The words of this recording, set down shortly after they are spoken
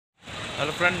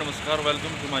Hello friend, नमस्कार।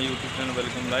 Welcome to my YouTube channel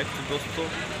welcome life. तो दोस्तों,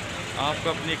 आपका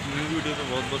अपनी एक न्यू वीडियो पे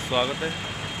बहुत बहुत स्वागत है।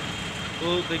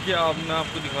 तो देखिए, मैं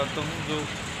आपको दिखाता हूँ जो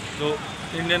जो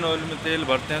इंडियन ऑयल में तेल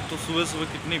भरते हैं तो सुबह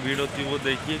सुबह कितनी भीड़ होती है। वो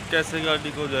देखिए कैसे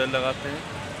गाड़ी को जो है लगाते हैं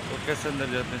और कैसे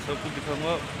अंदर जाते हैं, सब कुछ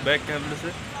दिखाऊँगा बैक कैमरे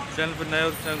से। चैनल पर नए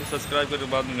और चैनल को सब्सक्राइब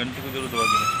करके बाद में घंटी को जरूर दबा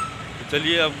देना। तो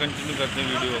चलिए अब कंटिन्यू करते हैं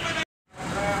वीडियो।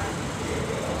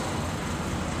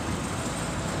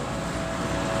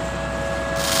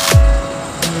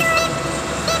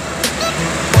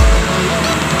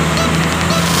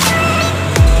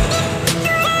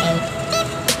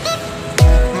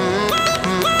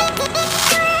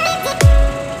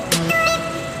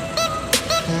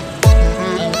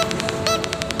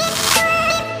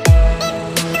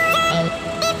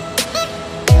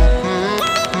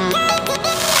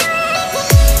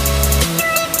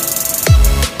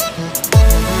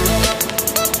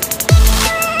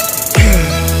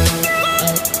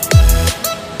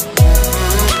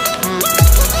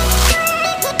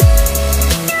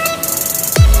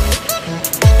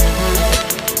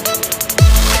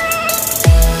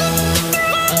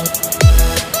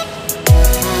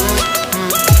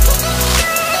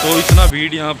 तो इतना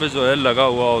भीड़ यहाँ पे जो है लगा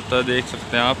हुआ होता है, देख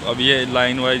सकते हैं आप। अब ये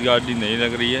लाइन वाइज गाड़ी नहीं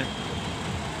लग रही है,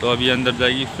 तो अभी अंदर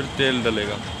जाएगी फिर तेल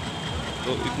डलेगा।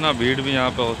 तो इतना भीड़ भी यहाँ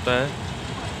पे होता है।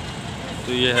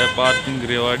 तो ये है पार्किंग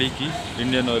रेवाड़ी की,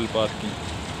 इंडियन ऑयल पार्किंग।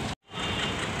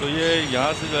 तो ये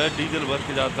यहाँ से जो है डीजल भर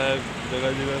के जाता है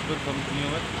जगह जगह पर कंपनियों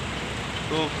में।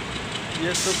 तो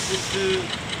ये सब कुछ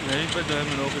यहीं पर जो है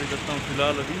मैं नौकरी करता हूँ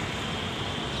फ़िलहाल अभी।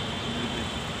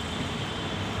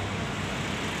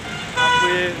 आपको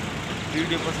ये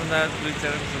वीडियो पसंद आया तो प्लीज़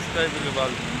चैनल को सब्सक्राइब करके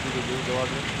बाद घंटी को जरूर दबा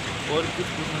दें। और कुछ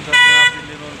पूछना चाहते हैं आप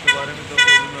इंडियन ऑयल के बारे में तो वो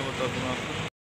भी मैं बता दूँगा आपको।